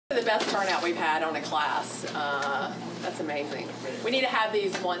The best turnout we've had on a class. That's amazing. We need to have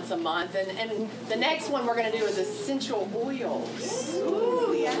these once a month, and the next one we're going to do is essential oils.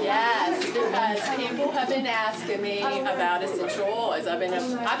 Ooh, yeah. Yes, because people have been asking me about essential oils.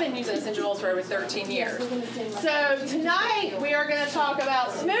 I've been using essential oils for over 13 years. So tonight we are going to talk about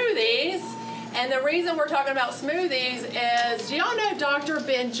smoothies, and the reason we're talking about smoothies is, do y'all know Dr.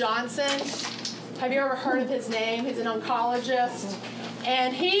 Ben Johnson? Have you ever heard of his name? He's an oncologist.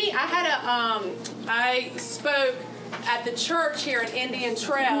 And I spoke at the church here in Indian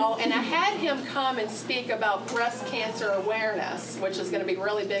Trail, and I had him come and speak about breast cancer awareness, which is going to be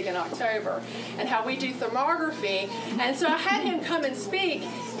really big in October, and how we do thermography. And so I had him come and speak,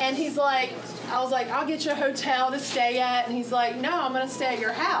 and he's like, I was like, I'll get you a hotel to stay at. And he's like, no, I'm going to stay at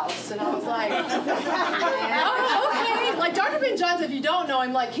your house. And I was like, oh, okay. Like, Dr. Ben Johnson, if you don't know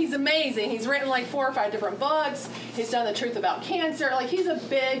him, like, he's amazing. He's written like 4 or 5 different books. He's done The Truth About Cancer. Like, he's a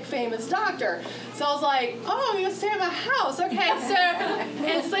big, famous doctor. So I was like, oh, I'm going to stay at my house. Okay, so,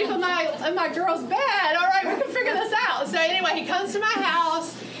 and sleep in my girl's bed. All right, we can figure this out. So anyway, he comes to my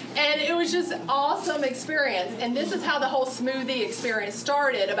house. And it was just an awesome experience. And this is how the whole smoothie experience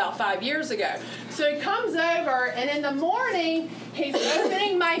started about 5 years ago. So he comes over, and in the morning, he's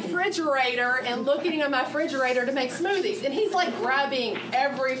opening my refrigerator and looking at my refrigerator to make smoothies. And he's like grabbing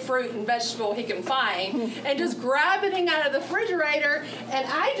every fruit and vegetable he can find and just grabbing it out of the refrigerator. And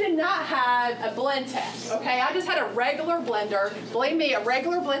I did not have a blend test, okay? I just had a regular blender. Believe me, a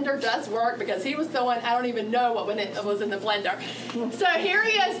regular blender does work because he was throwing, I don't even know what was in the blender. So here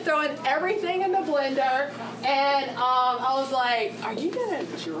he is throwing everything in the blender. And I was like, are you going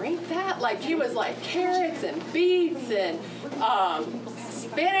to drink that? Like, he was like carrots and beets and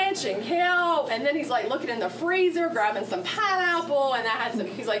spinach and kale, and then he's like looking in the freezer, grabbing some pineapple, and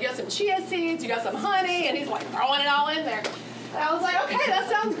he's like, you got some chia seeds, you got some honey, and he's like throwing it all in there. And I was like, okay, that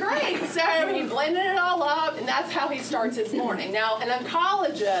sounds great. So he blended it all up, and that's how he starts his morning. Now, an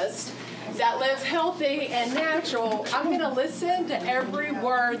oncologist that lives healthy and natural, I'm going to listen to every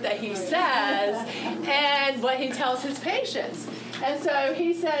word that he says and what he tells his patients. And so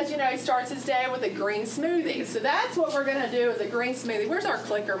he says, you know, he starts his day with a green smoothie. So that's what we're going to do is a green smoothie. Where's our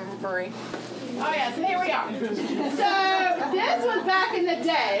clicker, Marie? Oh, yeah, so here we are. So this was back in the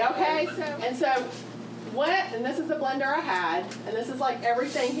day, okay? And this is the blender I had, and this is like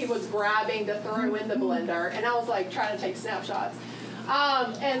everything he was grabbing to throw in the blender, and I was like trying to take snapshots.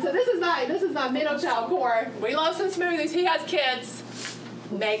 And so this is my middle child, Cora. We love some smoothies. He has kids.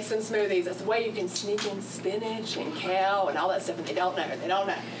 Make some smoothies. That's the way you can sneak in spinach and kale and all that stuff, and they don't know. They don't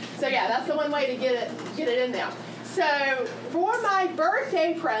know. So yeah, that's the one way to get it in there. So for my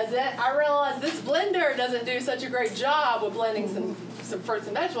birthday present, I realized this blender doesn't do such a great job with blending some fruits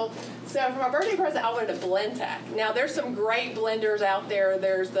and vegetables. So for my birthday present, I wanted a blend tech. Now there's some great blenders out there.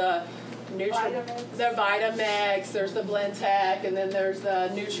 There's the Vitamix, there's the Blend Tech, and then there's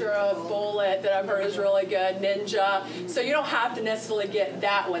the NutriBullet that I've heard is really good, Ninja. So you don't have to necessarily get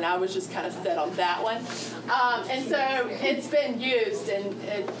that one. I was just kind of set on that one. And so it's been used, and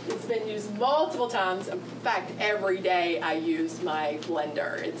it's been used multiple times. In fact, every day I use my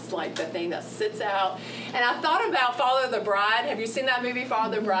blender. It's like the thing that sits out. And I thought about Father the Bride. Have you seen that movie,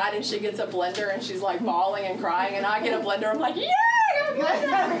 Father the Bride? And she gets a blender, and she's like bawling and crying, and I get a blender. I'm like, yay! So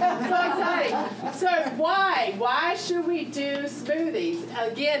exciting. So why should we do smoothies?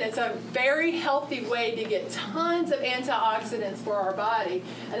 Again, it's a very healthy way to get tons of antioxidants for our body.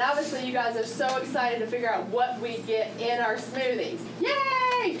 And obviously you guys are so excited to figure out what we get in our smoothies.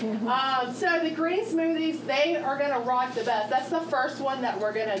 Yay! So the green smoothies, they are going to rock the best. That's the first one that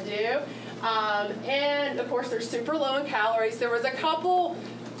we're going to do. And of course they're super low in calories. There was a couple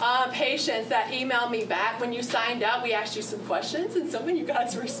patients that emailed me back when you signed up. We asked you some questions, and some of you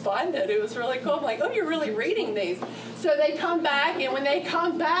guys responded. It was really cool. I'm like, oh, you're really reading these. So they come back, and when they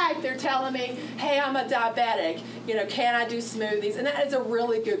come back, they're telling me, hey, I'm a diabetic. You know, can I do smoothies? And that is a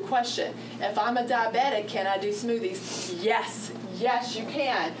really good question. If I'm a diabetic, can I do smoothies? Yes. Yes, you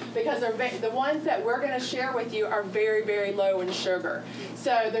can, because the ones that we're going to share with you are very, very low in sugar.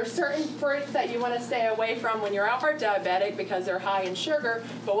 So there's certain fruits that you want to stay away from when you're out for diabetic because they're high in sugar,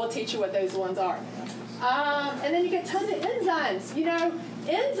 but we'll teach you what those ones are. And then you get tons of enzymes. You know,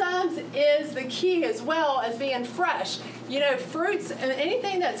 enzymes is the key as well as being fresh. You know, fruits and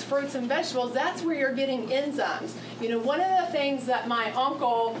anything that's fruits and vegetables, that's where you're getting enzymes. You know, one of the things that my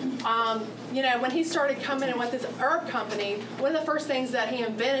uncle, you know, when he started coming in with his herb company, one of the first things that he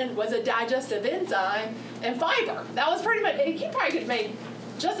invented was a digestive enzyme and fiber. That was pretty much, he probably could have made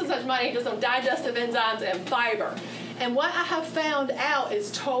just as much money just on digestive enzymes and fiber. And what I have found out is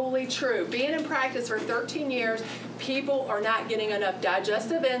totally true. Being in practice for 13 years, people are not getting enough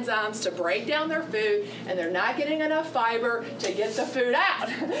digestive enzymes to break down their food, and they're not getting enough fiber to get the food out.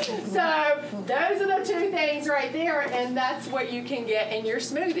 So those are the two things right there, and that's what you can get in your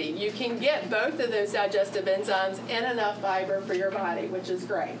smoothie. You can get both of those digestive enzymes and enough fiber for your body, which is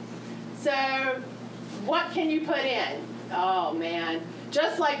great. So what can you put in? Oh, man.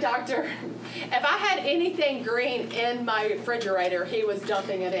 Just like if I had anything green in my refrigerator, he was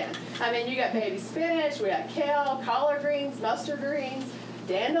dumping it in. I mean, you got baby spinach, we got kale, collard greens, mustard greens,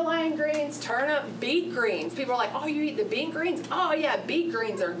 dandelion greens, turnip, beet greens. People are like, oh, you eat the beet greens? Oh, yeah, beet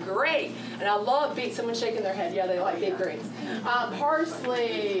greens are great. And I love beets. Someone's shaking their head. Yeah, they like beet greens.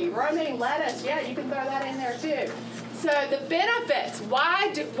 Parsley, romaine lettuce. Yeah, you can throw that in there, too. So the benefits,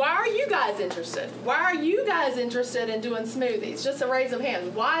 why are you guys interested? Why are you guys interested in doing smoothies? Just a raise of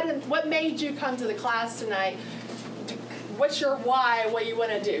hands. What made you come to the class tonight? What's your why, what you want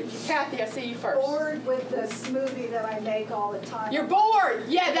to do? Kathy, I see you first. Bored with the smoothie that I make all the time. You're bored.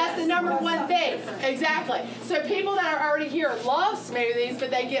 Yeah, that's the number one thing. Exactly. So people that are already here love smoothies, but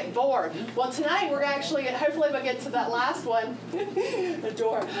they get bored. Well, tonight we're actually, hopefully we'll get to that last one. The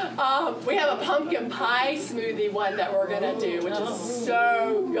door. We have a pumpkin pie smoothie one that we're going to do, which is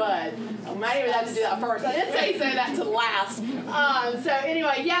so good. I might even have to do that first. I didn't say that to last. So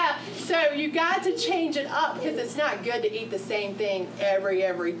anyway, yeah. So you got to change it up because it's not good to eat the same thing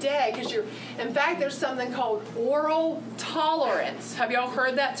every day. Because in fact, there's something called oral tolerance. Have y'all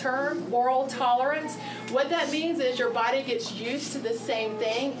heard that term? Oral tolerance. What that means is your body gets used to the same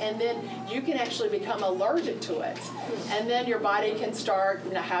thing, and then you can actually become allergic to it. And then your body can start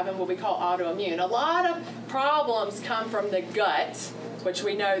having what we call autoimmune. A lot of problems come from the gut, which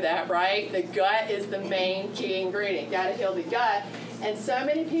we know that, right? The gut is the main key ingredient. Got to heal the gut. And so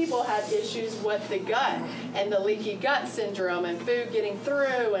many people have issues with the gut and the leaky gut syndrome and food getting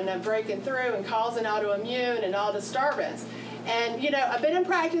through and then breaking through and causing autoimmune and all disturbance. And, I've been in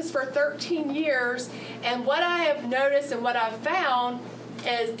practice for 13 years, and what I have noticed and what I've found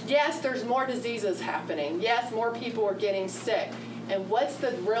is, yes, there's more diseases happening. Yes, more people are getting sick. And what's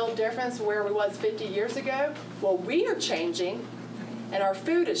the real difference where we was 50 years ago? Well, we are changing, and our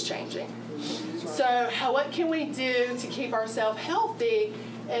food is changing. So what can we do to keep ourselves healthy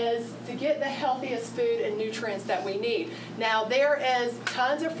is to get the healthiest food and nutrients that we need. Now, there is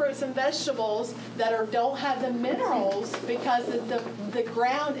tons of fruits and vegetables that don't have the minerals because the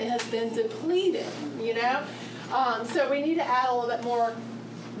ground has been depleted, So we need to add a little bit more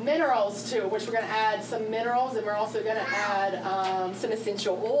minerals to it, which we're going to add some minerals, and we're also going to add some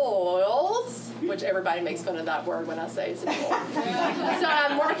essential oils, which everybody makes fun of that word when I say essential oil. So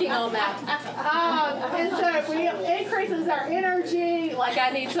I'm working on that. And so it increases our energy, like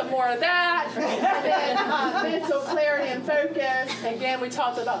I need some more of that. And then mental clarity and focus. Again, we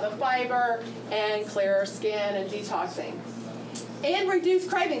talked about the fiber and clearer skin and detoxing. And reduce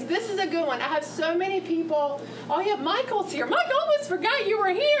cravings. This is a good one. I have so many people. Oh, yeah, Michael's here. Mike, almost forgot you were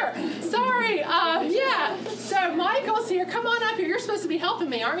here. Sorry. Yeah. So Michael's here. Come on up here. You're supposed to be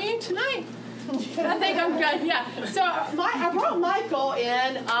helping me, aren't you, tonight? I think I'm good. Yeah. So I brought Michael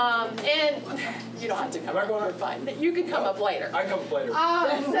in, and you don't have to come. You're fine. You can come up later. I come up later.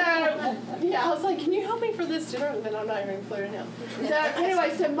 I was like, can you help me for this dinner? And then I'm not even including him. So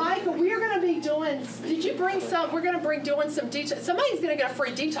anyway, so Michael, we are going to be doing. Did you bring some? We're going to doing some detox. Somebody's going to get a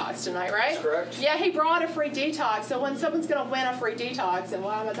free detox tonight, right? That's correct. Yeah, he brought a free detox. So when someone's going to win a free detox, and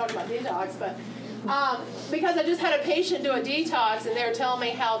I'm not talking about detox, but. Because I just had a patient do a detox, and they were telling me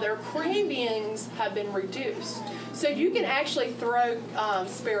how their cravings have been reduced. So you can actually throw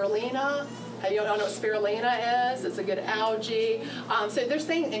spirulina. You don't know what spirulina is? It's a good algae. So there's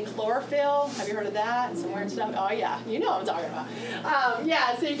things in chlorophyll. Have you heard of that? Some weird stuff. Oh, yeah. You know what I'm talking about.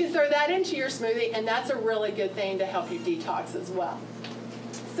 Yeah, so you can throw that into your smoothie, and that's a really good thing to help you detox as well.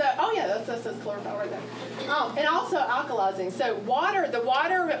 So, oh yeah, that's chlorophyll right there. And also alkalizing. So the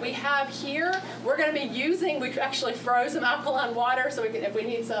water that we have here, we're going to be using, we actually froze some alkaline water so we can, if we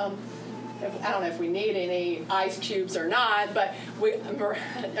need some, I don't know if we need any ice cubes or not, but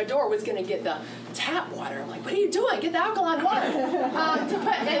Adora was going to get the tap water. I'm like, what are you doing? Get the alkaline water to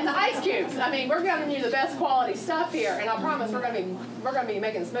put in the ice cubes. I mean, we're giving you the best quality stuff here, and I promise we're going to be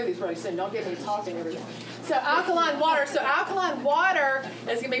making smoothies really soon. Don't get me talking everything. So alkaline water. So alkaline water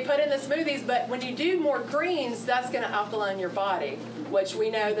is going to be put in the smoothies, but when you do more greens, that's going to alkaline your body, which we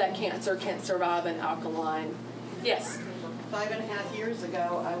know that cancer can't survive an alkaline. Yes? 5.5 years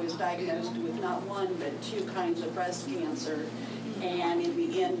ago, I was diagnosed with not one, but 2 kinds of breast cancer. And in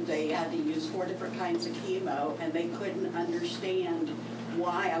the end, they had to use 4 different kinds of chemo, and they couldn't understand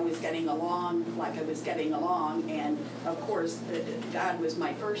why I was getting along like I was getting along. And of course, God was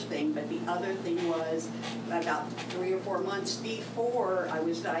my first thing, but the other thing was about 3 or 4 months before I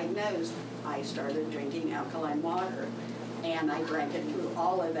was diagnosed, I started drinking alkaline water. And I drank it through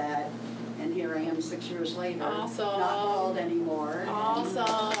all of that. And here I am 6 years later. Awesome. Not bald anymore.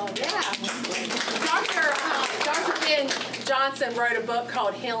 Awesome. Yeah. Dr. Ben Johnson wrote a book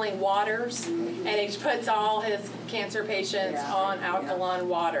called Healing Waters, and he puts all his cancer patients on alkaline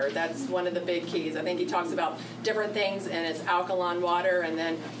water. That's one of the big keys. I think he talks about different things, and it's alkaline water, and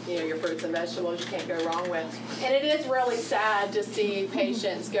then your fruits and vegetables you can't go wrong with. And it is really sad to see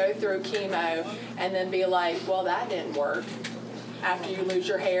patients go through chemo and then be like, well, that didn't work. After you lose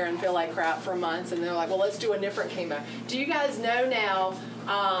your hair and feel like crap for months, and they're like, well, let's do a different chemo. Do you guys know now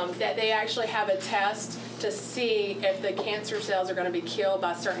that they actually have a test to see if the cancer cells are going to be killed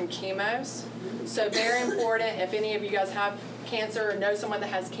by certain chemos? So very important, if any of you guys have cancer or know someone that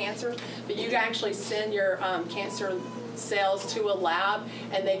has cancer, but you can actually send your cancer cells to a lab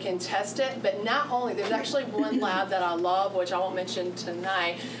and they can test it. But not only, there's actually one lab that I love, which I won't mention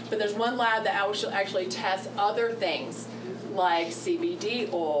tonight, but there's one lab that actually tests other things, like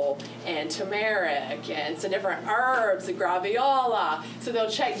CBD oil and turmeric and some different herbs, the graviola. So they'll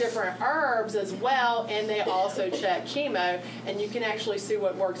check different herbs as well, and they also check chemo, and you can actually see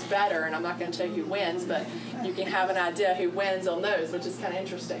what works better. And I'm not going to tell you who wins, but you can have an idea who wins on those, which is kind of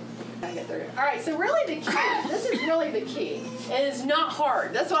interesting. All right, so really the key, this is really the key. It is not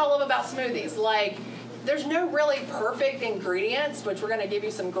hard. That's what I love about smoothies. Like, there's no really perfect ingredients, which we're going to give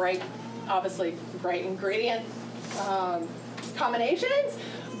you some great, obviously great ingredient combinations,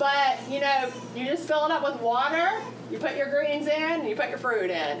 but you just fill it up with water, you put your greens in, and you put your fruit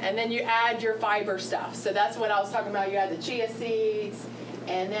in, and then you add your fiber stuff. So that's what I was talking about. You add the chia seeds,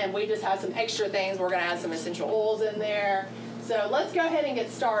 and then we just have some extra things. We're going to add some essential oils in there. So let's go ahead and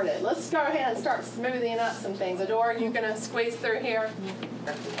get started. Let's go ahead and start smoothing up some things. Adora, you going to squeeze through here?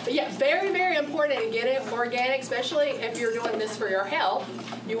 But yeah, very, very important to get it organic, especially if you're doing this for your health.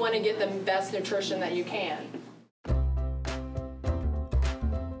 You want to get the best nutrition that you can.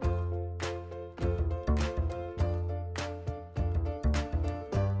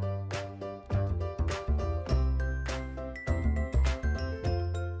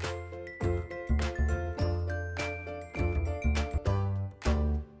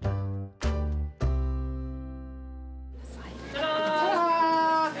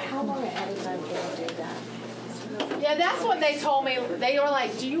 Yeah, that's what they told me. They were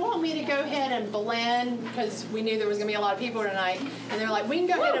like, do you want me to go ahead and blend? Because we knew there was going to be a lot of people tonight. And they're like, we can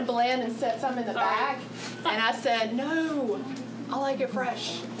go ahead and blend and set some in the bag. And I said, no, I like it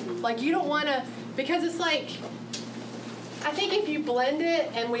fresh. Like, you don't want to, because it's like, I think if you blend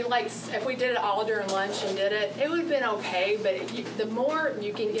it and if we did it all during lunch and did it, it would have been okay. But the more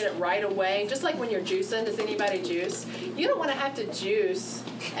you can get it right away, just like when you're juicing, does anybody juice? You don't want to have to juice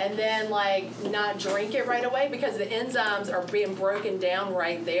and then not drink it right away, because the enzymes are being broken down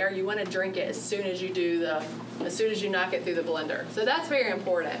right there. You want to drink it as soon as you knock it through the blender. So that's very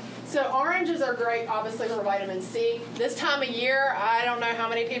important. So oranges are great, obviously, for vitamin C. This time of year, I don't know how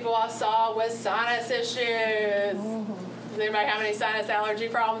many people I saw with sinus issues. Does anybody have any sinus allergy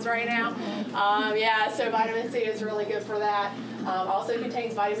problems right now? Yeah, so vitamin C is really good for that. Also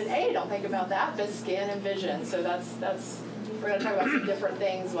contains vitamin A. Don't think about that, but skin and vision. So that's we're going to talk about some different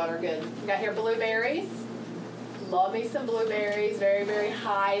things that are good. We got here blueberries. Love me some blueberries. Very, very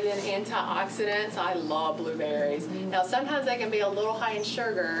high in antioxidants. I love blueberries. Now, sometimes they can be a little high in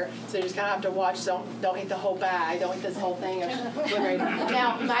sugar, so you just kind of have to watch. Don't eat the whole bag. Don't eat this whole thing of blueberries.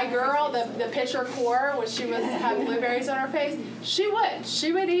 Now, my girl, the picture core, when she was having blueberries on her face, she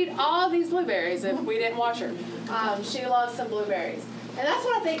would eat all these blueberries if we didn't wash her. She loves some blueberries. And that's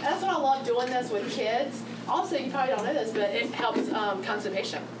what I think, that's what I love doing this with kids. Also, you probably don't know this, but it helps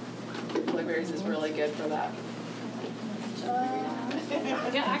constipation. Blueberries is really good for that.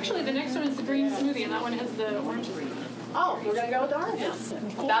 Yeah, actually, the next one is the green smoothie, and that one has the oranges. Oh, we're going to go with the oranges.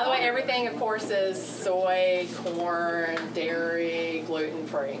 Yeah. By the way, everything, of course, is soy, corn, dairy,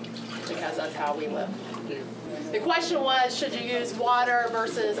 gluten-free, because that's how we live. The question was, should you use water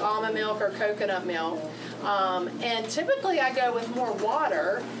versus almond milk or coconut milk? And typically, I go with more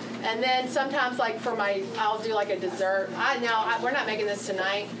water. And then sometimes, I'll do a dessert. We're not making this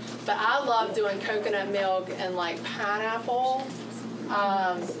tonight, but I love doing coconut milk and pineapple.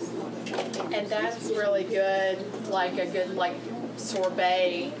 And that's really good, a good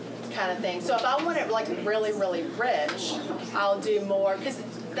sorbet kind of thing. So if I want it really, really rich, I'll do more, because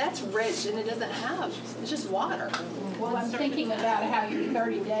that's rich and it doesn't have, it's just water. Well, I'm thinking about how your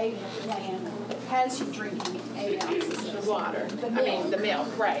 30-day plan has you drinking 8 ounces of water. The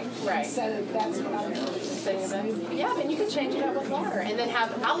milk, right. So that's what I'm doing. Yeah, you can change it up with water, and then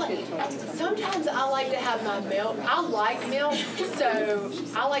sometimes I like to have my milk. I like milk, so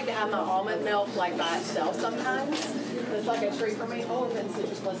I like to have my almond milk like by itself sometimes. It's like a treat for me. Oh, and then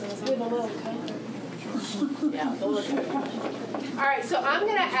citrus blessings with a little coconut. Yeah, the little coconut. All right, so I'm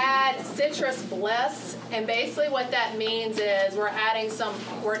going to add citrus bliss, and basically what that means is we're adding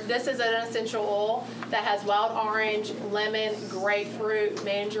this is an essential oil that has wild orange, lemon, grapefruit,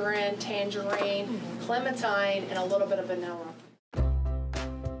 mandarin, tangerine, clementine, and a little bit of vanilla.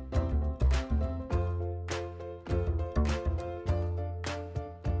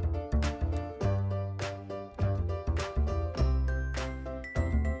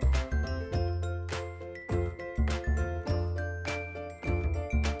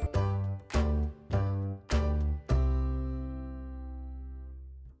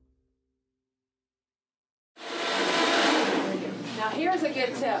 Here's a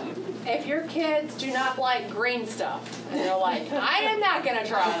good tip. If your kids do not like green stuff, and they're like, I am not going to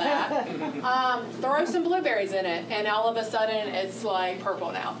try that, throw some blueberries in it, and all of a sudden it's like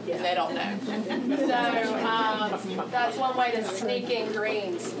purple now, and they don't know. So that's one way to sneak in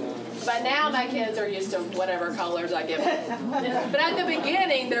greens. But now my kids are used to whatever colors I give them. But at the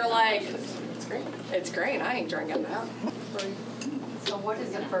beginning, they're like, it's green. It's green. I ain't drinking that. So what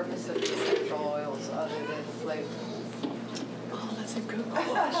is the purpose of the essential oils other than flavor? That's a good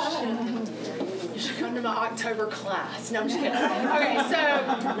question. You should come to my October class. No, I'm just kidding. Okay, so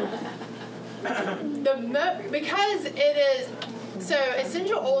because it is, so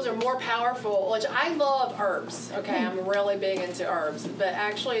essential oils are more powerful, which I love herbs. Okay, I'm really big into herbs, but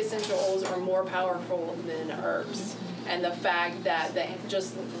actually essential oils are more powerful than herbs. And the fact that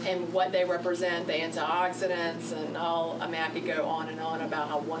and what they represent, the antioxidants, and I could go on and on about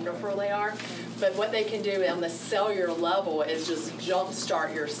how wonderful they are. But what they can do on the cellular level is just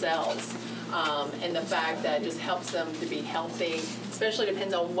jumpstart your cells. And the fact that it just helps them to be healthy, especially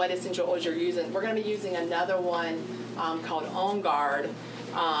depends on what essential oils you're using. We're going to be using another one called On Guard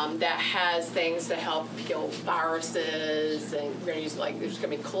that has things to help kill viruses. And we're going to use, there's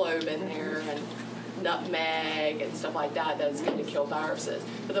going to be clove in there and nutmeg and stuff like that that's going to kill viruses.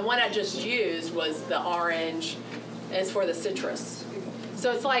 But the one I just used was the orange, and it's for the citrus.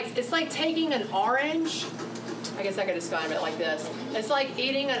 So it's like taking an orange, I guess I could describe it like this. It's like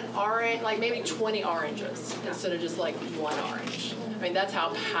eating an orange, like maybe 20 oranges instead of just like one orange. I mean, that's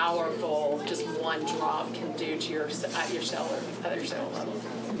how powerful just one drop can do to your cellular level.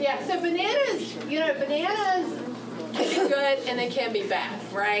 Yeah, so bananas can be good and they can be bad,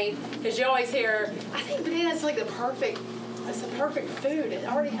 right? Because you always hear, I think bananas like it's the perfect food. It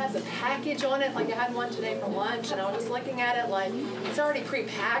already has a package on it. Like I had one today for lunch, and I was just looking at it like it's already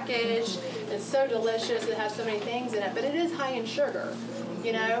pre-packaged. It's so delicious. It has so many things in it, but it is high in sugar,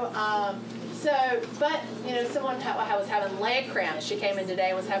 you know. Someone I was having leg cramps. She came in today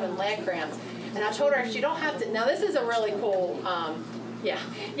and was having leg cramps, and I told her if you don't have to. Now this is a really cool.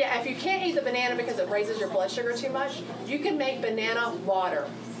 If you can't eat the banana because it raises your blood sugar too much, you can make banana water.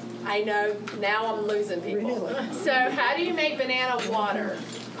 I know, now I'm losing people. So how do you make banana water?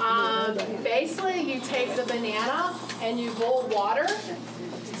 Basically, you take the banana and you boil water.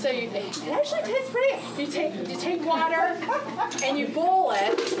 So it actually tastes pretty. You take water and you boil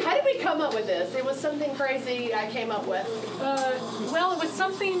it. How did we come up with this? It was something crazy I came up with. Well, it was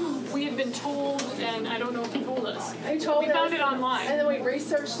something we had been told, and I don't know if he told us. We found it online. And then we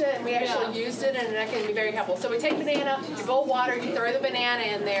researched it, and we actually used it, and that can be very helpful. So we take banana, you boil water, you throw the banana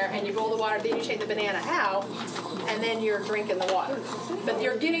in there, and you boil the water, then you take the banana out, and then you're drinking the water. But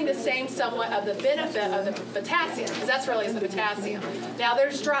you're getting the same somewhat of the benefit of the potassium, because that's really is the potassium. Now,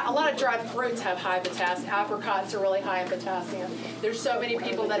 a lot of dried fruits have high potassium. Apricots are really high in potassium. There's so many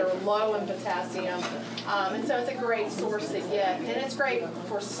people that are low in potassium, and so it's a great source to get. And it's great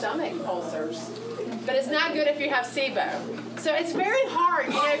for stomach ulcers. But it's not good if you have SIBO. So it's very hard,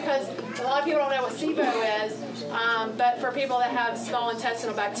 because a lot of people don't know what SIBO is. But for people that have small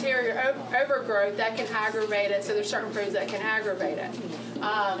intestinal bacteria overgrowth, that can aggravate it. So there's certain foods that can aggravate it.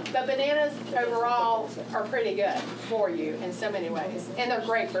 But bananas overall are pretty good for you in so many ways. And they're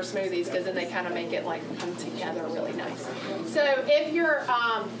great for smoothies because then they kind of make it come together really nice. So if you're,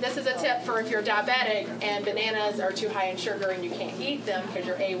 this is a tip for if you're diabetic and bananas are too high in sugar and you can't eat them because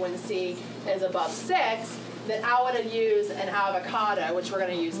your A1C is above 6, then I would use an avocado, which we're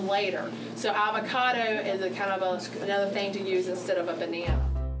going to use later. So avocado is another thing to use instead of a banana.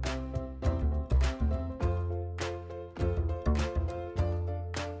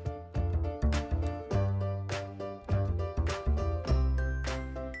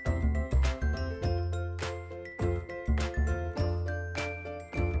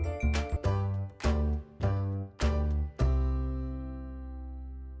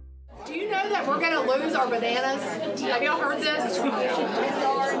 that we're going to lose our bananas? Have y'all heard this?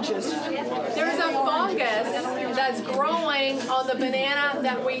 There's a fungus that's growing on the banana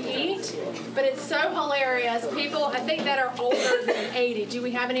that we eat, but it's so hilarious. People, I think, that are older than 80. Do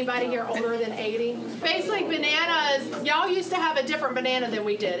we have anybody here older than 80? Basically, bananas, y'all used to have a different banana than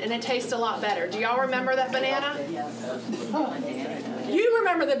we did, and it tastes a lot better. Do y'all remember that banana? You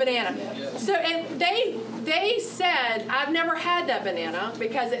remember the banana. So, and they said, I've never had that banana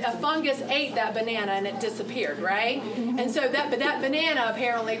because a fungus ate that banana and it disappeared, right? And so that banana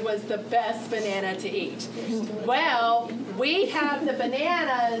apparently was the best banana to eat. Well, we have the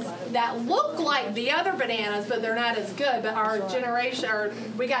bananas that look like the other bananas, but they're not as good. But our generation,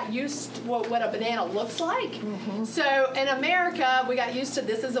 we got used to what a banana looks like. So in America, we got used to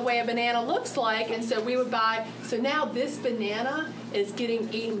this is the way a banana looks like, and so we would buy. So now this banana is getting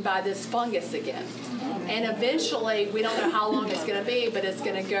eaten by this fungus again. And eventually, we don't know how long it's going to be, but it's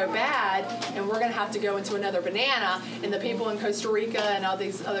going to go bad, and we're going to have to go into another banana. And the people in Costa Rica and all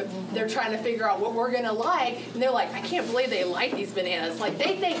these other, they're trying to figure out what we're going to like. And they're like, I can't believe they like these bananas. Like,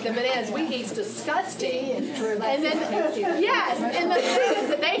 they think the bananas we eat is disgusting. And then, yes, and the things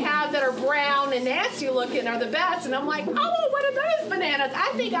that they have that are brown and nasty looking are the best. And I'm like, oh, what are those bananas?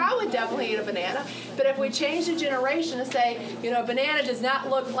 I think I would definitely eat a banana. But if we change the generation and say, you know, a banana does not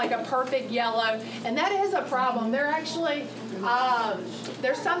look like a perfect yellow, and that is a problem. They're actually,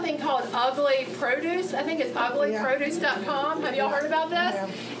 there's something called ugly produce. I think it's uglyproduce.com. Have y'all heard about this?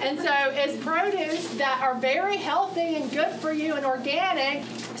 And so it's produce that are very healthy and good for you and organic.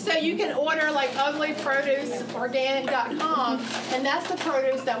 So you can order like uglyproduceorganic.com, and that's the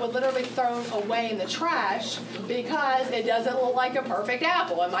produce that would literally thrown away in the trash because it doesn't look like a perfect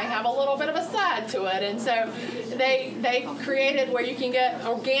apple. It might have a little bit of a side to it. And so they created where you can get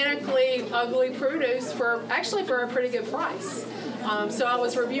organically ugly produce for a pretty good price. So I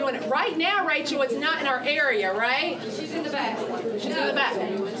was reviewing it. Right now, Rachel, it's not in our area, right? She's in the back. She's in the back.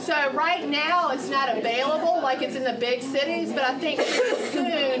 So right now, it's not available like it's in the big cities, but I think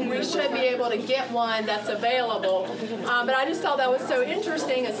soon we should be able to get one that's available. But I just thought that was so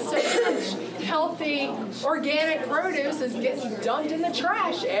interesting. It's so much healthy, organic produce is getting dumped in the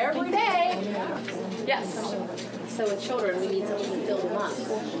trash every day. Yes? So with children, we need something to fill them up.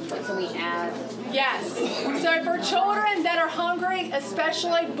 Can we add? Yes. So for children that are hungry,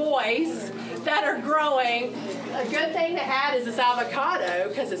 especially boys that are growing, a good thing to add is this avocado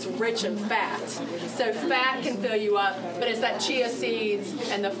because it's rich in fat. So fat can fill you up, but it's that chia seeds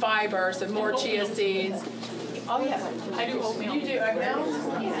and the fiber, so more chia seeds. Oh, yeah. I do oatmeal. You do oatmeal?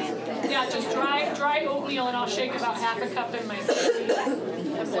 Yeah, just dry oatmeal, and I'll shake about half a cup in my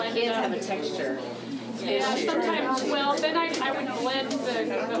smoothie and blend it Kids up. have a texture. Yeah, sometimes, well, then I would blend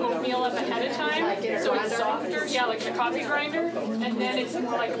the oatmeal up ahead of time, so it's softer, yeah, like a coffee grinder, and then it's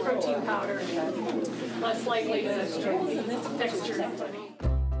more like a protein powder, less likely to texture.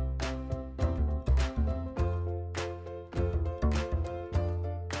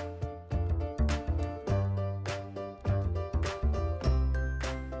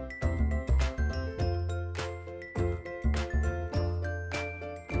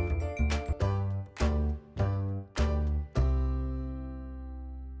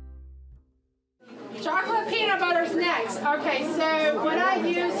 Chocolate peanut butter's next. Okay, so what I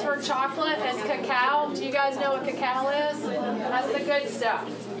use for chocolate is cacao. Do you guys know what cacao is? That's the good stuff.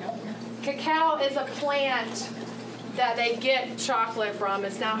 Cacao is a plant that they get chocolate from.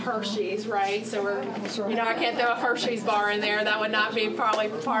 It's not Hershey's, right? So I can't throw a Hershey's bar in there. That would not be probably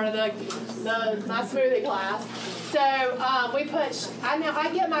part of my smoothie class. So we put.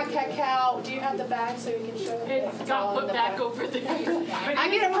 I get my cacao. Do you have the bag so you can show it? It got put back over there. I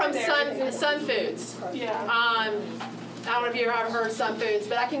get it from Sun Foods. Yeah. I don't know if you've ever heard of Sun Foods,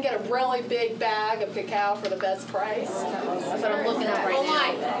 but I can get a really big bag of cacao for the best price. That's what I'm looking at right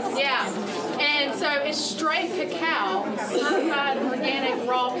now. Yeah. And so it's straight cacao, certified organic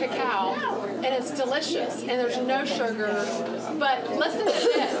raw cacao, and it's delicious, and there's no sugar. But listen to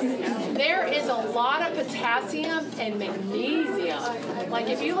this. There is a lot of potassium and magnesium. Like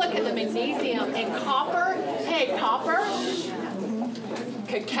if you look at the magnesium and copper,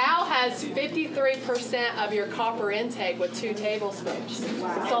 cacao has 53% of your copper intake with 2 tablespoons.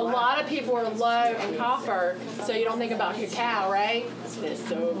 So a lot of people are low in copper, so you don't think about cacao, right? It's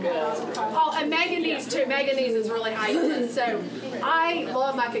so good. Oh, and manganese too. Manganese is really high in it. So I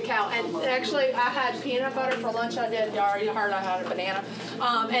love my cacao. And actually, I had peanut butter for lunch. You already heard I had a banana.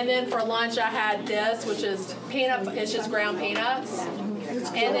 And then for lunch, I had this, which is it's just ground peanuts.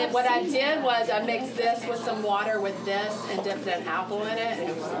 And then what I did was I mixed this with some water with this and dipped an apple in it. And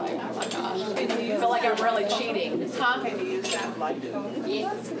it was like, oh my gosh. I feel like I'm really cheating. Huh? Can you use that like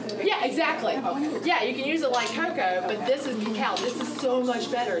Yeah, exactly. Yeah, you can use it like cocoa, but this is cacao. This is so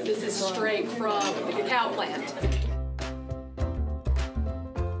much better. This is straight from the cacao plant.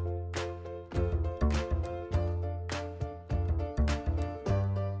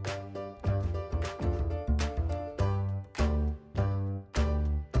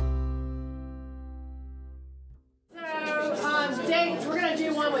 Dates, we're going to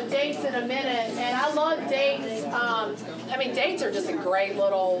do one with dates in a minute, and I love dates. I mean, dates are just a great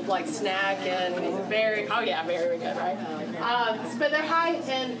little like snack and very good, right? But they're high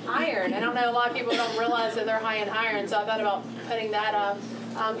in iron. I don't know, a lot of people don't realize that they're high in iron, so I thought about putting that up.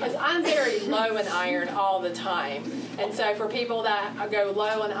 Because I'm very low in iron all the time. And so for people that go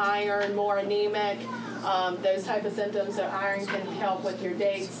low in iron, more anemic, those type of symptoms, so iron can help with your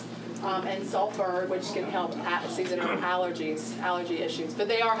dates. And sulfur, which can help seasonal allergy issues. But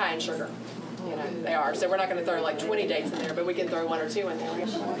they are high in sugar. You know, they are. So we're not going to throw like 20 dates in there, but we can throw 1 or 2 in there.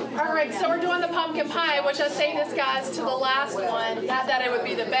 All right, so we're doing the pumpkin pie, which I saved this, guys, to the last one. Not that it would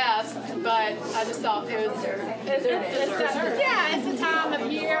be the best, but I just thought it's the time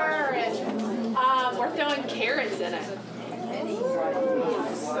of year, and we're throwing carrots in it.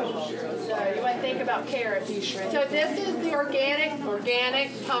 So you want to think about carrots. So this is the organic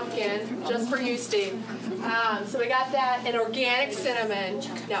pumpkin, just for you, Steve. So we got that, and organic cinnamon.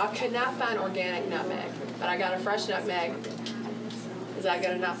 Now I could not find organic nutmeg, but I got a fresh nutmeg. Is that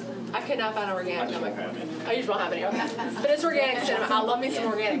good enough? I could not find organic nutmeg. I usually don't have any. Okay. But it's organic cinnamon. I love me some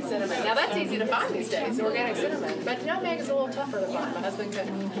organic cinnamon. Now that's easy to find these days, organic cinnamon. But nutmeg is a little tougher to find. My husband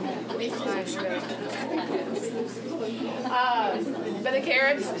couldn't. But the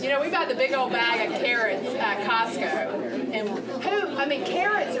carrots, you know, we got the big old bag of carrots at Costco. And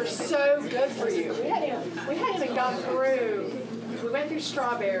carrots are so good for you. We hadn't even gone through. We went through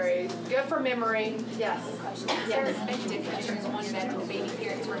strawberries. Good for memory. Yes. There's a big difference. There's one better, the baby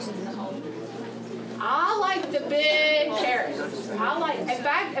carrots versus the whole. I like the big carrots. If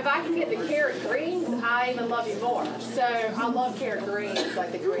I can get the carrot greens, I even love you more. So I love carrot greens,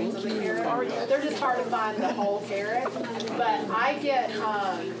 like the greens of the carrot. They're just hard to find the whole carrot. But I get,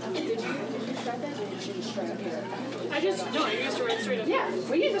 did you shred that? Or did you just shred a carrot? I used to red straight up. Yeah,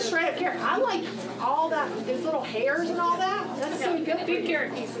 we use a straight up carrot. I like all that, those little hairs and all that. That's so good. Big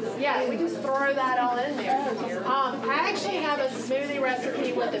carrot pieces. Yeah, we just throw that all in there. I actually have a smoothie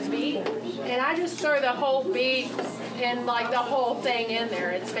recipe with a beet, and I just throw the whole beet and like the whole thing in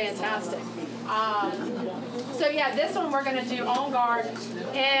there. It's fantastic. So yeah, this one we're gonna do on guard,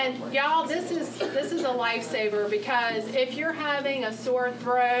 and y'all, this is a lifesaver, because if you're having a sore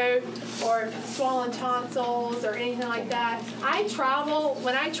throat or swollen tonsils or anything like that,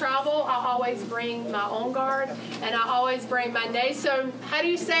 when I travel, I always bring my On Guard, and I always bring my Naso. How do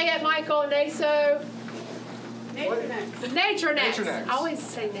you say it, Michael? Naso? Nature-Nex. I always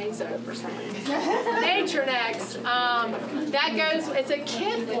say Naso for some reason. Nature-Nex. That goes, it's a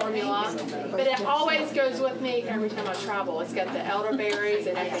kid formula, but it always goes with me every time I travel. It's got the elderberries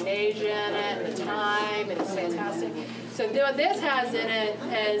and echinacea in it, and the thyme, and it's fantastic. So what this has in it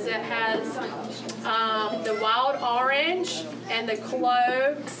is it has the wild orange and the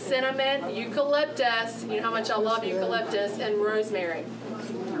clove, cinnamon, eucalyptus. You know how much I love eucalyptus, and rosemary.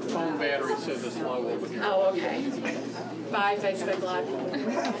 Phone battery says it's low over here. Oh, okay. Bye, Facebook Live.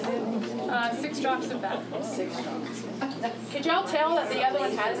 6 drops of that. 6 drops. Could y'all tell that the other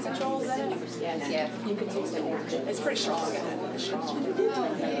one has citrals in it? Yeah. You can taste it. It's pretty strong. It's strong. You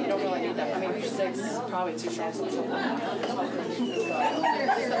don't really need that. I mean, 6 is probably too strong.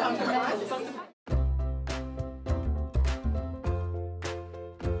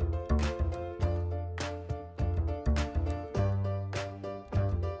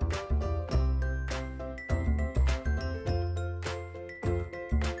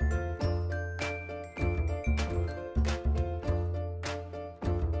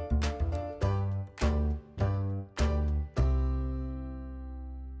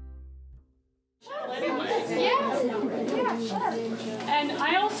 And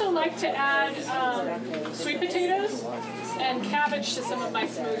I also like to add sweet potatoes and cabbage to some of my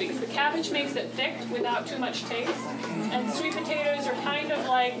smoothies. The cabbage makes it thick without too much taste, and sweet potatoes are kind of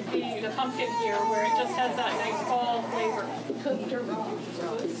like the pumpkin here, where it just has that nice fall flavor. Cooked or raw?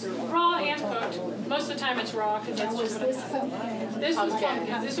 Raw and cooked. Most of the time it's raw, because that's just what it's. This was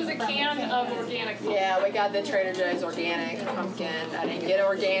pumpkin. This was a can of organic pumpkin. Yeah, we got the Trader Joe's organic pumpkin. I didn't get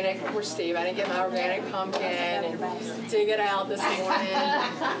organic for Steve. I didn't get my organic pumpkin and dig it out this morning.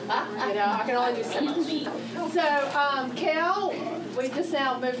 You know, I can only do so much. So, kale, we just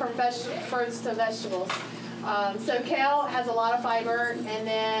now moved from fruits to vegetables. So kale has a lot of fiber, and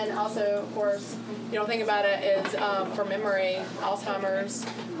then also, of course, you don't think about it, is for memory, Alzheimer's.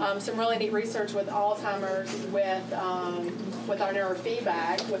 Some really neat research with Alzheimer's with our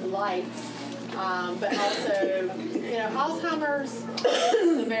neurofeedback, with lights. But also, Alzheimer's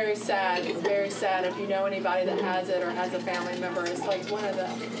is very sad. It's very sad if you know anybody that has it or has a family member. It's like one of the,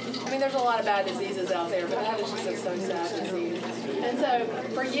 there's a lot of bad diseases out there, but that is just a so sad disease. And so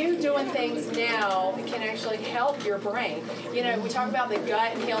for you doing things now, it can actually help your brain. We talk about the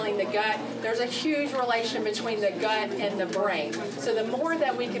gut and healing the gut. There's a huge relation between the gut and the brain. So the more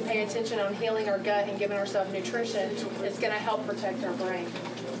that we can pay attention on healing our gut and giving ourselves nutrition, it's going to help protect our brain.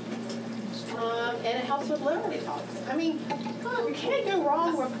 And it helps with liver detox. You can't go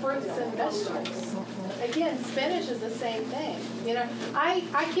wrong with fruits and vegetables. Again, spinach is the same thing. I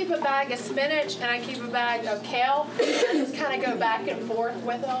keep a bag of spinach and I keep a bag of kale. And I just kind of go back and forth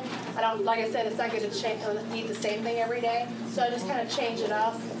with them. I don't, like I said, it's not good to eat the same thing every day. So I just kind of change it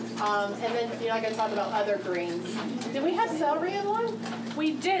up. And then, like I talked about other greens. Did we have celery in one?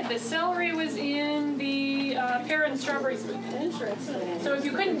 We did. The celery was in the pear and strawberry smoothie. Interesting. So if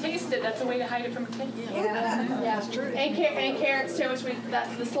you couldn't taste it, that's a way to hide it from a kid. Yeah, that's true. And carrots too, which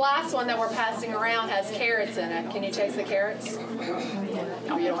this last one that we're passing around has carrots in it. Can you taste the carrots?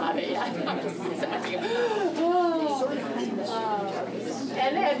 Oh, you don't have it yet. I'm just excited.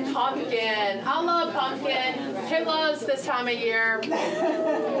 And then pumpkin. I love pumpkin. Who loves this time of year?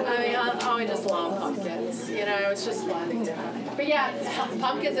 I just love pumpkins. It's just fun. But yeah,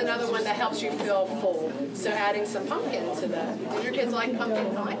 pumpkin's another one that helps you feel full. So adding some pumpkin to that. Do your kids like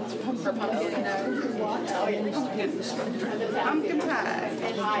pumpkin pie? Or pumpkin? Oh, yeah. Pumpkin pie.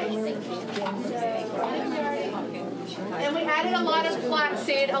 And ice. And we added a lot of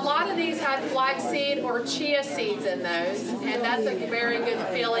flaxseed. A lot of these had flaxseed or chia seeds in those. And that's a very good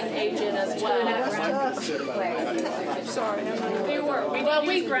filling agent as well. Sorry. They were.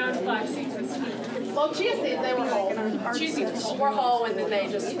 We ground flax seeds. Well, chia seeds, they were whole. Chia seeds were whole, and then they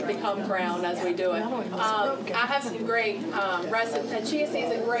just become ground as we do it. I have some great recipes. Chia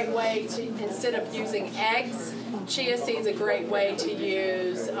seeds is a great way to, instead of using eggs, chia seeds a great way to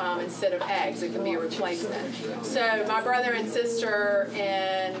use instead of eggs. It can be a replacement. So my brother and sister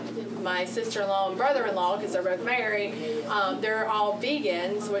and my sister-in-law and brother-in-law, because they're both married, they're all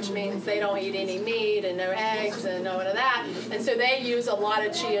vegans, which means they don't eat any meat and no eggs and none of that. And so they use a lot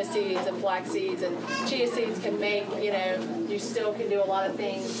of chia seeds and flax seeds. And chia seeds can make, you still can do a lot of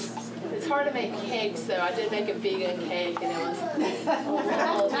things. It's hard to make cakes, though. I did make a vegan cake, and it was a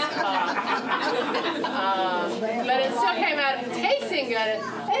little tough. But it still came out tasting good.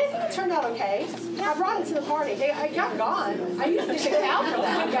 It turned out okay. I brought it to the party. It got gone. I used to get cacao for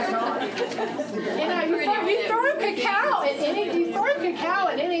that. It got gone. You throw cacao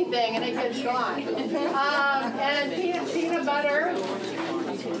in anything, and it gets gone. And peanut butter.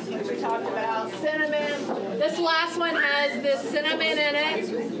 We talked about cinnamon. This last one has this cinnamon in it.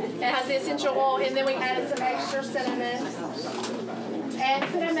 It has the essential oil, and then we added some extra cinnamon. And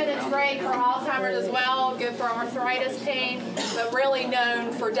cinnamon is great for Alzheimer's as well, good for arthritis pain, but really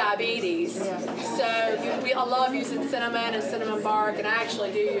known for diabetes. So I love using cinnamon and cinnamon bark, and I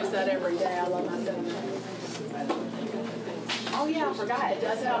actually do use that every day. I love my cinnamon. Oh yeah, I forgot. It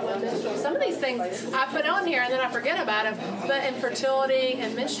does help with menstrual. Some of these things I put on here and then I forget about them. But infertility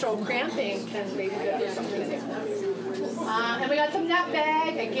and menstrual cramping can be good for some reason. And we got some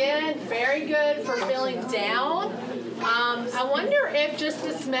nutmeg. Again, very good for feeling down. I wonder if just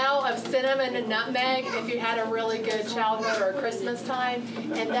the smell of cinnamon and nutmeg, if you had a really good childhood or Christmas time,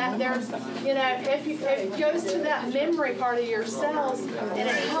 and that there's, if it goes to that memory part of your cells, and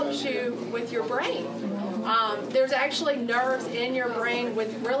it helps you with your brain. There's actually nerves in your brain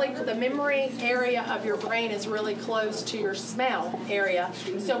with really, the memory area of your brain is really close to your smell area.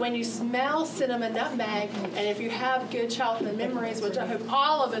 So when you smell cinnamon nutmeg, and if you have good childhood memories, which I hope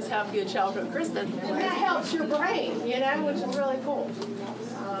all of us have good childhood Christmas, that helps your brain, which is really cool.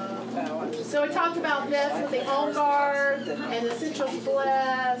 So we talked about this with the On Guard and the Citrus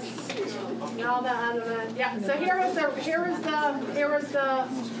Bliss and all that other one. Yeah. So here was the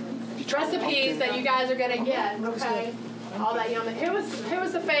recipes that you guys are gonna get. Okay. All that yummy. Who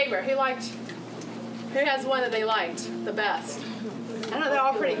was the favorite? Who has one that they liked the best? I know they're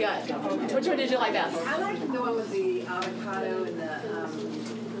all pretty good. Which one did you like best? I liked the one with the avocado and the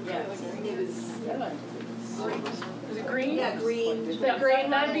it was green. Was it green? Yeah, green. The green,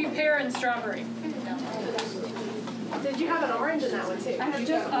 that'd be pear and strawberry. Did you have an orange in that one too?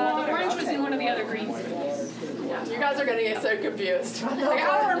 The orange was in one of the other greens. You guys are going to get so confused. I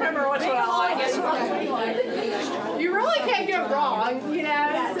don't remember which one I like. you really can't go wrong, you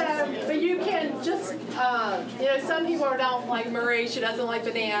know. So, but you can just, you know, some people don't like Marie. She doesn't like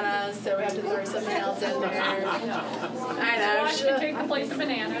bananas, so we have to throw something else in there. I know. So I should take the place of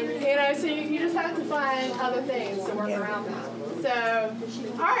banana. You know, so you just have to find other things to work around that. So,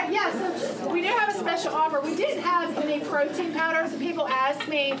 all right, yeah, so we do have a special offer. We didn't have any protein powders. People asked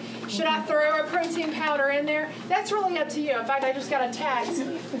me, should I throw a protein powder in there? That's really up to you. In fact, I just got a text.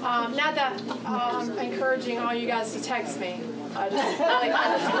 Not that I'm encouraging all you guys to text me. I just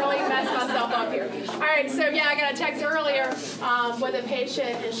really messed myself up here. All right, so yeah, I got a text earlier with a patient,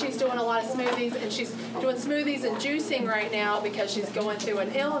 and she's doing a lot of smoothies, and she's doing smoothies and juicing right now because she's going through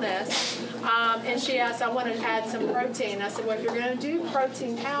an illness. And she asked, I want to add some protein. I said, well, if you're going to do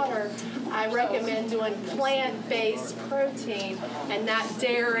protein powder, I recommend doing plant-based protein and not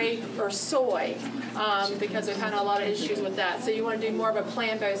dairy or soy because we've had a lot of issues with that. So you want to do more of a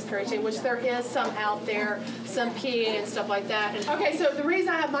plant-based protein, which there is some out there, some pea and stuff like that. Okay, so the reason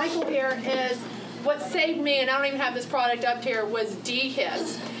I have Michael here is what saved me, and I don't even have this product up here, was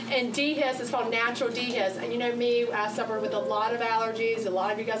DHIS. And DHIS is called natural DHIS. And you know me, I suffered with a lot of allergies. A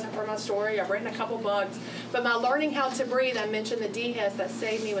lot of you guys have heard my story. I've written a couple books. But my learning how to breathe, I mentioned the DHIS that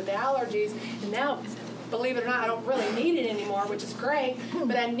saved me with the allergies. And now, believe it or not, I don't really need it anymore, which is great.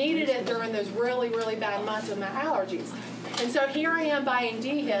 But I needed it during those really, really bad months of my allergies. And so here I am buying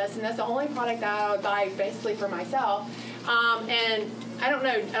DHIS, and that's the only product that I would buy basically for myself. And I don't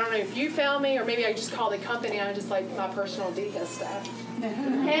know if you found me, or maybe I just called the company and I just like my personal DHIS stuff.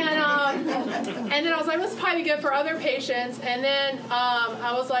 And then I was like, this is probably good for other patients. And then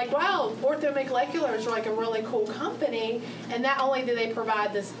I was like, wow, Orthomolecular is like a really cool company. And not only do they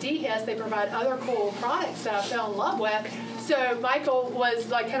provide this DHIS, they provide other cool products that I fell in love with. So Michael was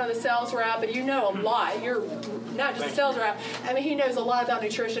like kind of the sales rep, but you know a lot. You're not just a sales rep. I mean, he knows a lot about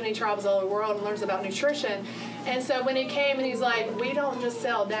nutrition. He travels all over the world and learns about nutrition. And so when he came and he's like, we don't just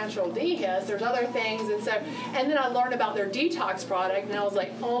sell natural DHIS, there's other things. And then I learned about their detox product, and I was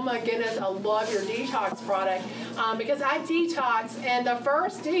like, oh my goodness, I love your detox product. Because I detox, and the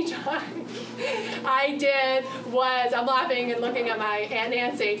first detox I did was, I'm laughing and looking at my Aunt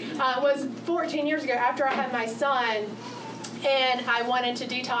Nancy, was 14 years ago after I had my son. And I wanted to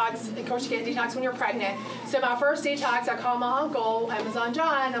detox. Of course, you can't detox when you're pregnant. So my first detox, I called my uncle, Amazon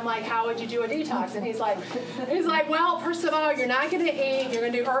John. I'm like, how would you do a detox? And he's like, well, first of all, you're not going to eat. You're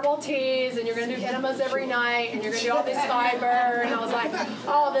going to do herbal teas, and you're going to do enemas every night, and you're going to do all this fiber. And I was like,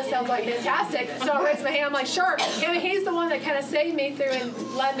 oh, this sounds like fantastic. So I raised my hand. I'm like, sure. And he's the one that kind of saved me through and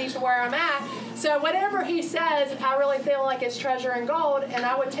led me to where I'm at. So whatever he says, I really feel like it's treasure and gold, and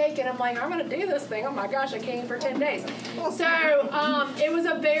I would take it. I'm like, I'm going to do this thing. Oh my gosh, I can't eat for 10 days. So it was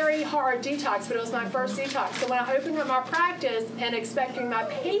a very hard detox, but it was my first detox. So when I opened up my practice and expecting my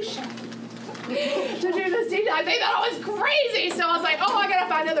patient to do this detox, I thought it was crazy. So I was like, oh, I got to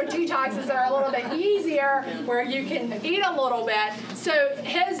find other detoxes that are a little bit easier where you can eat a little bit. So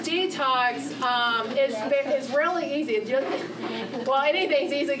his detox is really easy. Well,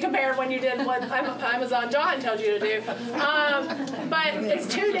 anything's easy compared when you did what Amazon John tells you to do. But it's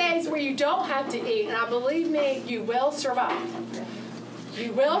 2 days where you don't have to eat, and believe me, you will survive.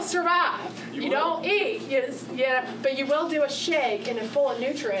 You will survive. You don't eat, but you will do a shake and it's full of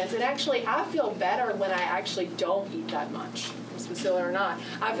nutrients. And actually, I feel better when I actually don't eat that much, specifically or not.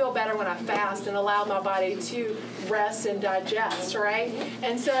 I feel better when I fast and allow my body to rest and digest, right?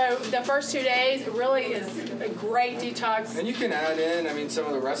 And so the first 2 days really is a great detox. And you can add in, some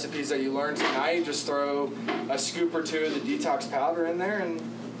of the recipes that you learned tonight. Just throw a scoop or two of the detox powder in there and...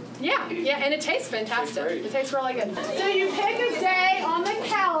 Yeah, and it tastes fantastic. It tastes really good. So you pick a day on the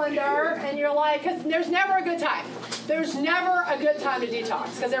calendar, and you're like, because there's never a good time. There's never a good time to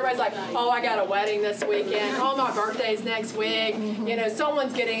detox, because everybody's like, oh, I got a wedding this weekend. Oh, my birthday's next week.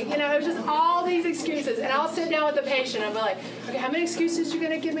 Someone's getting, just all these excuses. And I'll sit down with the patient, and I'll be like, okay, how many excuses you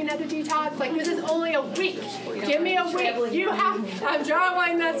going to give me not to detox? Like, this is only a week. Give me a week. I'm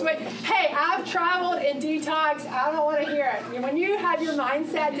traveling this week. Hey, I've traveled in detox. I don't want to hear it. When you have your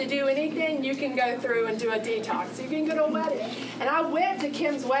mindset to do anything, you can go through and do a detox. You can go to a wedding. And I went to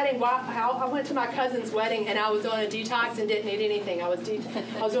Kim's wedding. I went to my cousin's wedding, and I was on a detox and didn't eat anything. I was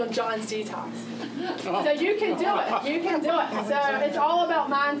doing John's detox. So you can do it. You can do it. So it's all about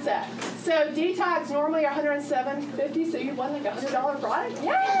mindset. So detox normally $107.50. So you want like $100 product?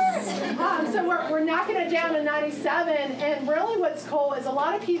 Yes. So we're knocking it down to $97. And really, what's cool is a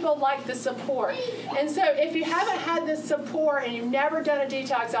lot of people like the support. And so if you haven't had this support and you've never done a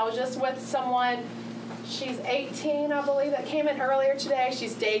detox, I was just with someone. She's 18, I believe, that came in earlier today.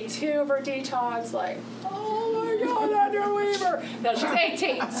 She's day 2 of her detox. Like, oh my on under Weaver. No, she's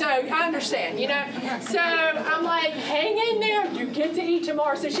 18, so I understand, you know. So I'm like, hang in there. You get to eat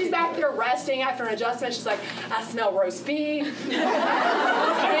tomorrow. So she's back there resting after an adjustment. She's like, I smell roast beef. And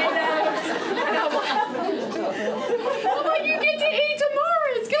I'm like, you get to eat tomorrow.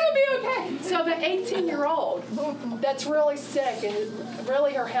 It's going to be okay. So the 18-year-old that's really sick and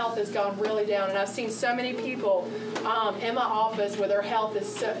really her health has gone really down. And I've seen so many people in my office where their health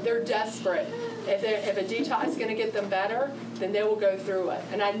is so, they're desperate. If a detox is going to get them better, then they will go through it.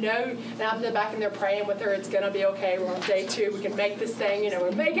 And I know, and I'm back in there praying with her, it's going to be okay. We're on day 2. We can make this thing, you know,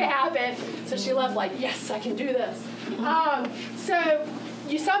 we'll make it happen. So she left like, yes, I can do this.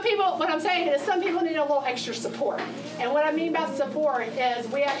 Some people, what I'm saying is some people need a little extra support. And what I mean by support is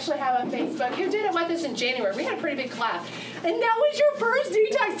we actually have a Facebook. Who did it with us in January? We had a pretty big class. And that was your first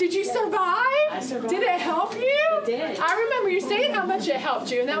detox. Did you survive? I survived. Did it help you? It did. I remember you saying how much it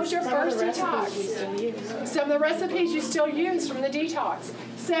helped you, and that was your first detox. Some of the recipes you still use from the detox.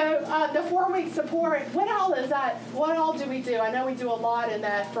 So the 4-week support, what all is that? What all do we do? I know we do a lot in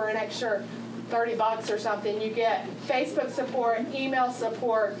that for an extra $30 or something. You get Facebook support, email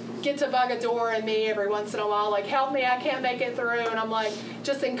support, get to bug a door and me every once in a while, like, help me, I can't make it through. And I'm like,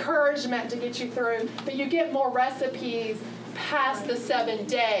 just encouragement to get you through. But you get more recipes past the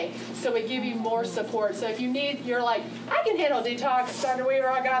 7-day, so we give you more support. So if you need, you're like, I can handle detox, Dr. Weaver,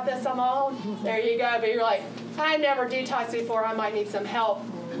 I got this, I'm on. There you go. But you're like, I never detoxed before, I might need some help.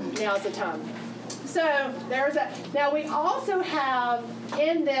 Now's the time. So there's that. Now we also have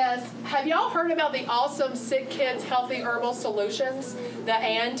in this, have y'all heard about the awesome Sick Kids Healthy Herbal Solutions that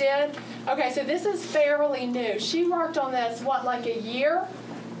Ann did? Okay, so this is fairly new. She worked on this, what, like a year?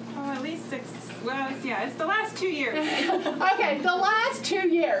 Oh, at least 6. Well, yeah, it's the last 2 years. Okay, the last 2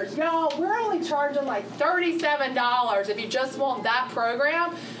 years. Y'all, we're only charging like $37 if you just want that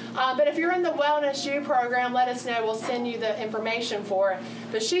program. But if you're in the Wellness U program, let us know. We'll send you the information for it.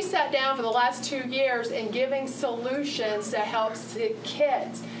 But she sat down for the last 2 years in giving solutions to help sick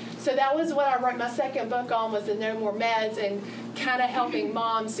kids. So that was what I wrote my second book on, was the No More Meds, and kind of helping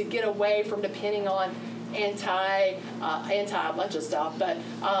moms to get away from depending on anti a bunch of stuff, but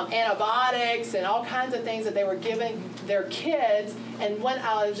antibiotics and all kinds of things that they were giving their kids. And when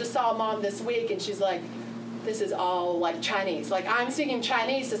I just saw a mom this week, and she's like, this is all like Chinese. Like, I'm speaking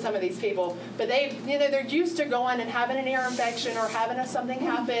Chinese to some of these people, but they, you know, they're used to going and having an ear infection or having something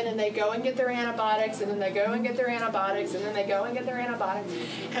happen, and they go and get their antibiotics, and then they go and get their antibiotics, and then they go and get their antibiotics.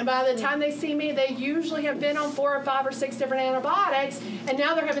 And by the time they see me, they usually have been on 4 or 5 or 6 different antibiotics, and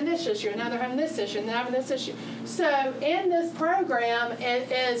now they're having this issue, and now they're having this issue, and they're having this issue. So in this program,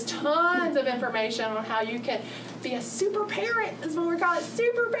 it is tons of information on how you can be a super parent, is what we call it,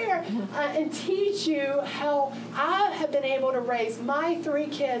 super parent, and teach you how I have been able to raise my 3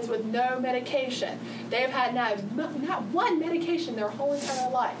 kids with no medication. They've had not one medication their whole entire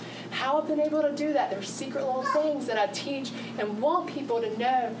life. How I've been able to do that. There's secret little things that I teach and want people to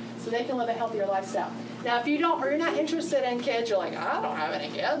know so they can live a healthier lifestyle. Now, if you don't, or you're not interested in kids, you're like, I don't have any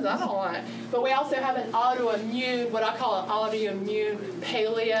kids, I don't want it. But we also have an autoimmune, what I call an autoimmune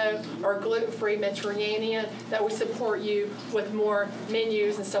paleo or gluten-free Mediterranean, that will support you with more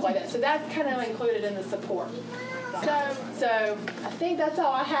menus and stuff like that. So that's kind of included in the support. So I think that's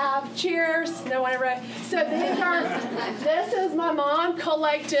all I have. Cheers. No one ever. So this is my mom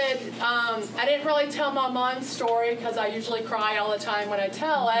collected. I didn't really tell my mom's story because I usually cry all the time when I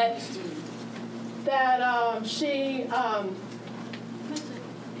tell it. That she kind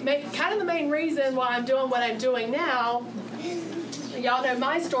of the main reason why I'm doing what I'm doing now. Y'all know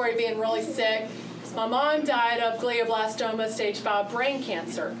my story being really sick. My mom died of glioblastoma stage 5 brain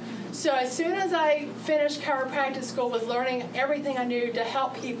cancer. So as soon as I finished chiropractic school, was learning everything I knew to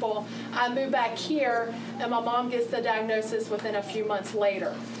help people, I moved back here, and my mom gets the diagnosis within a few months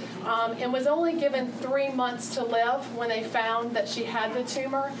later. And was only given 3 months to live when they found that she had the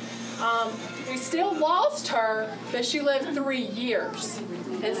tumor. We still lost her, but she lived 3 years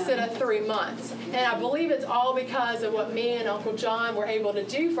instead of 3 months. And I believe it's all because of what me and Uncle John were able to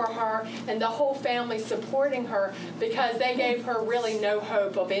do for her, and the whole family supporting her, because they gave her really no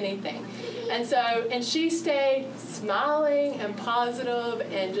hope of anything. And she stayed smiling and positive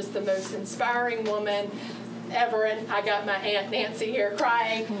and just the most inspiring woman ever. And I got my Aunt Nancy here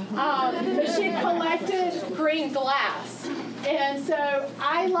crying. But she collected green glass. And so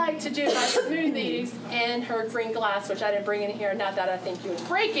I like to do my smoothies in her green glass, which I didn't bring in here. Not that I think you would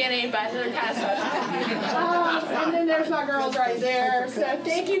break any, but they're kind of and then there's my girls right there. So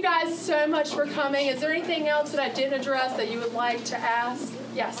thank you guys so much for coming. Is there anything else that I didn't address that you would like to ask?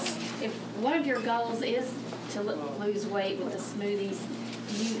 Yes. If one of your goals is to lose weight with the smoothies,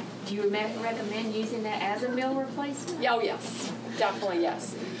 Do you recommend using that as a meal replacement? Oh, yes. Definitely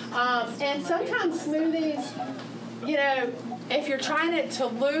yes. And sometimes smoothies, you know, if you're trying to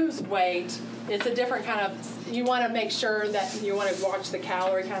lose weight, it's a different kind of, you want to make sure that you want to watch the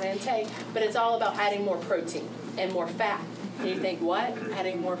calorie kind of intake, but it's all about adding more protein and more fat. And you think, what?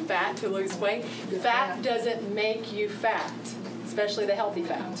 Adding more fat to lose weight? Fat doesn't make you fat, especially the healthy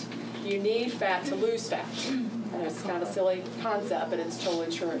fat. You need fat to lose fat. And it's kind of a silly concept, but it's totally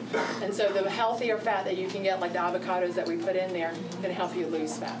true. And so the healthier fat that you can get, like the avocados that we put in there, can help you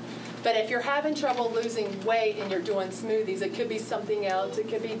lose fat. But if you're having trouble losing weight and you're doing smoothies, it could be something else. It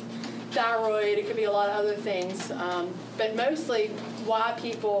could be thyroid. It could be a lot of other things. But mostly why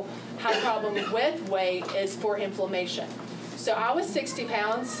people have problems with weight is for inflammation. So I was 60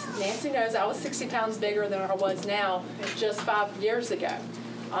 pounds. Nancy knows I was 60 pounds bigger than I was now just 5 years ago.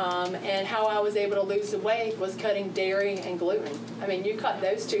 And how I was able to lose the weight was cutting dairy and gluten. I mean, you cut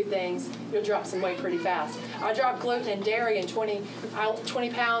those two things, you'll drop some weight pretty fast. I dropped gluten and dairy and 20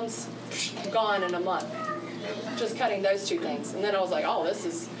 pounds gone in a month. Just cutting those two things. And then I was like, oh,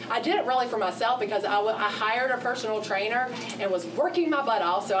 I did it really for myself because I hired a personal trainer and was working my butt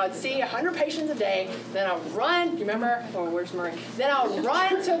off. So I'd see 100 patients a day. Then I'd run, you remember? Oh, where's Marie? Then I would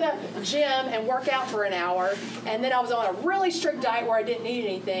run to the gym and work out for an hour. And then I was on a really strict diet where I didn't eat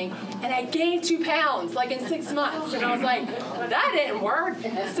anything. And I gained 2 pounds, like in 6 months. And I was like, that didn't work.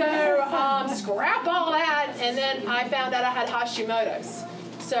 So scrap all that. And then I found out I had Hashimoto's.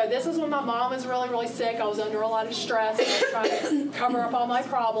 So this is when my mom was really, really sick. I was under a lot of stress. And I was trying to cover up all my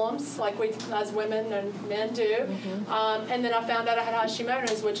problems, like we as women and men do. And then I found out I had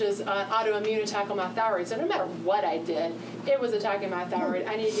Hashimoto's, which is an autoimmune attack on my thyroid. So no matter what I did, it was attacking my thyroid.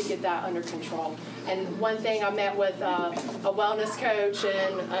 I needed to get that under control. And one thing, I met with a wellness coach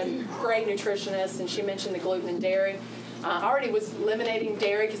and a great nutritionist, and she mentioned the gluten and dairy. I already was eliminating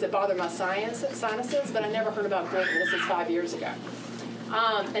dairy because it bothered my sinuses, but I never heard about gluten. This is 5 years ago.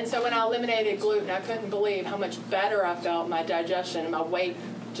 And so when I eliminated gluten, I couldn't believe how much better I felt. My digestion and my weight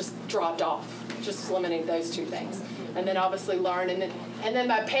just dropped off. Just eliminated those two things. And then obviously learned. And then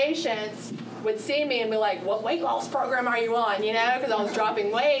my patients would see me and be like, what weight loss program are you on? You know, because I was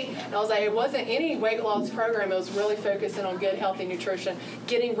dropping weight. And I was like, it wasn't any weight loss program. It was really focusing on good, healthy nutrition,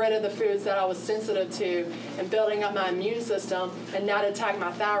 getting rid of the foods that I was sensitive to, and building up my immune system and not attack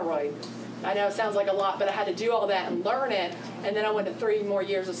my thyroid. I know it sounds like a lot, but I had to do all that and learn it. And then I went to 3 more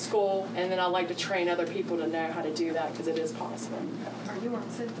years of school, and then I like to train other people to know how to do that because it is possible. Are you on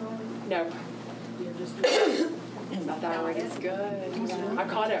Synthroid? No. You're just my thyroid is good. I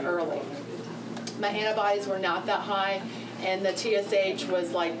caught it early. My antibodies were not that high, and the TSH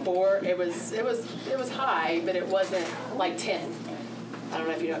was like 4. It was high, but it wasn't like 10. I don't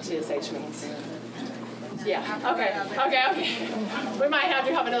know if you know what TSH means. Yeah. Okay. We might have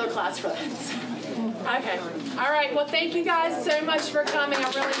to have another class for that. Okay. All right. Well, thank you guys so much for coming. I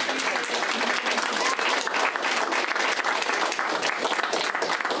really appreciate it.